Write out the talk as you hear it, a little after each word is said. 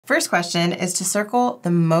First question is to circle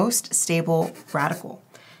the most stable radical.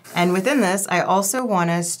 And within this, I also want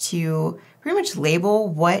us to pretty much label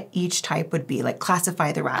what each type would be, like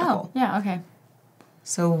classify the radical. Oh, yeah, okay.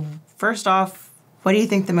 So first off, what do you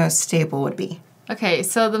think the most stable would be? Okay,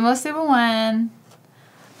 so the most stable one,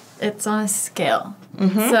 it's on a scale.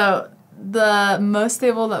 So the most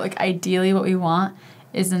stable that, like, ideally what we want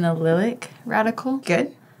is an allylic radical.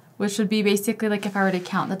 Good. Which would be basically like if I were to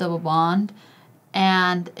count the double bond,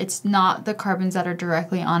 and it's not the carbons that are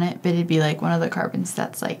directly on it, but it'd be like one of the carbons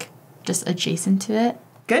that's like just adjacent to it.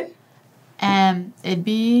 Good. And it'd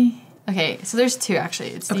be, okay, so there's two actually.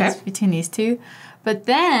 It's between these two. But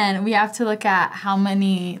then we have to look at how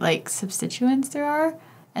many like substituents there are,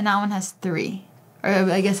 and that one has 3. Or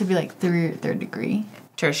I guess it'd be like third degree.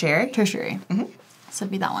 Tertiary? Tertiary. So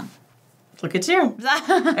it'd be that one. Look at you.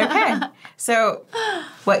 Okay. So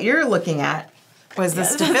what you're looking at was the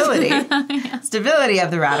stability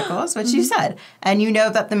of the radicals, which you said. And you know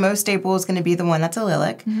that the most stable is going to be the one that's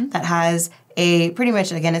allylic, that has a pretty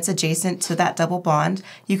much, again, it's adjacent to that double bond.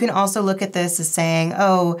 You can also look at this as saying,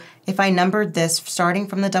 oh, if I numbered this starting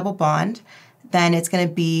from the double bond, then it's going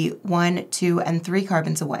to be 1, 2, and 3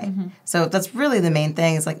 carbons away. So that's really the main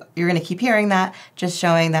thing is like you're going to keep hearing that, just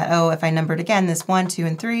showing that, oh, if I numbered again this 1, 2,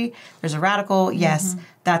 and 3, there's a radical. Yes,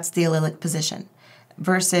 that's the allylic position.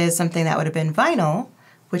 Versus something that would have been vinyl,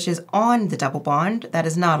 which is on the double bond, that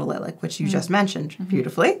is not allylic, which you just mentioned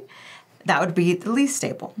beautifully. That would be the least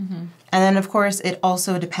stable. And then, of course, it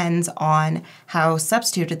also depends on how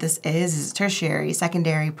substituted this is. Is it tertiary,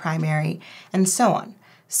 secondary, primary, and so on.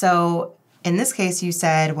 So in this case, you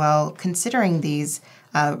said, well, considering these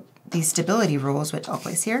stability rules, which I'll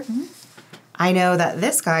place here, I know that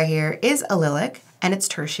this guy here is allylic, and it's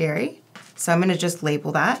tertiary. So I'm going to just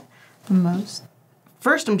label that. The most?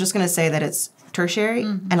 First, I'm just going to say that it's tertiary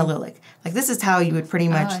and allylic. Like, this is how you would pretty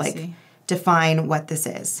much, define what this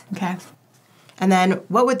is. Okay. And then,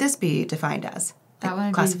 what would this be defined as? That one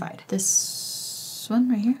would classified. Be this one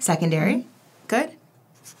right here. Secondary. Good.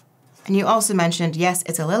 And you also mentioned, yes,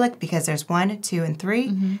 it's allylic because there's 1, 2, and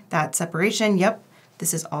 3. That separation, yep,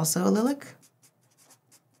 this is also allylic.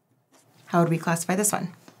 How would we classify this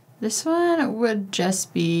one? This one would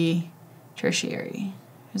just be tertiary.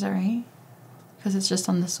 Is that right? Because it's just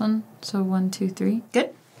on this one. So 1, 2, 3. Good.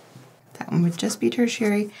 That one would just be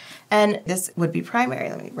tertiary. And this would be primary.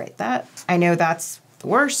 Let me write that. I know that's the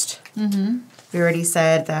worst. We already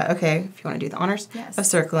said that, okay, if you want to do the honors of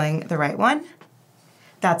circling the right one,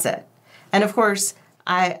 that's it. And of course,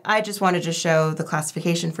 I just wanted to show the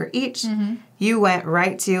classification for each. You went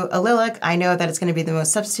right to allylic. I know that it's going to be the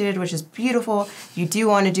most substituted, which is beautiful. You do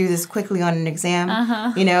want to do this quickly on an exam,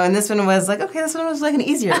 you know, and this one was like, okay, this one was like an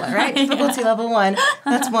easier one, right? Difficulty level 1.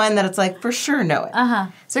 That's one that it's like, for sure know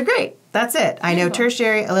it. So great. That's it. I know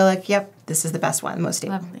tertiary, allylic, yep, this is the best one, the most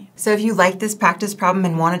stable. Lovely. So if you like this practice problem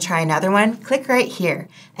and want to try another one, click right here.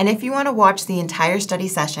 And if you want to watch the entire study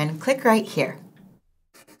session, click right here.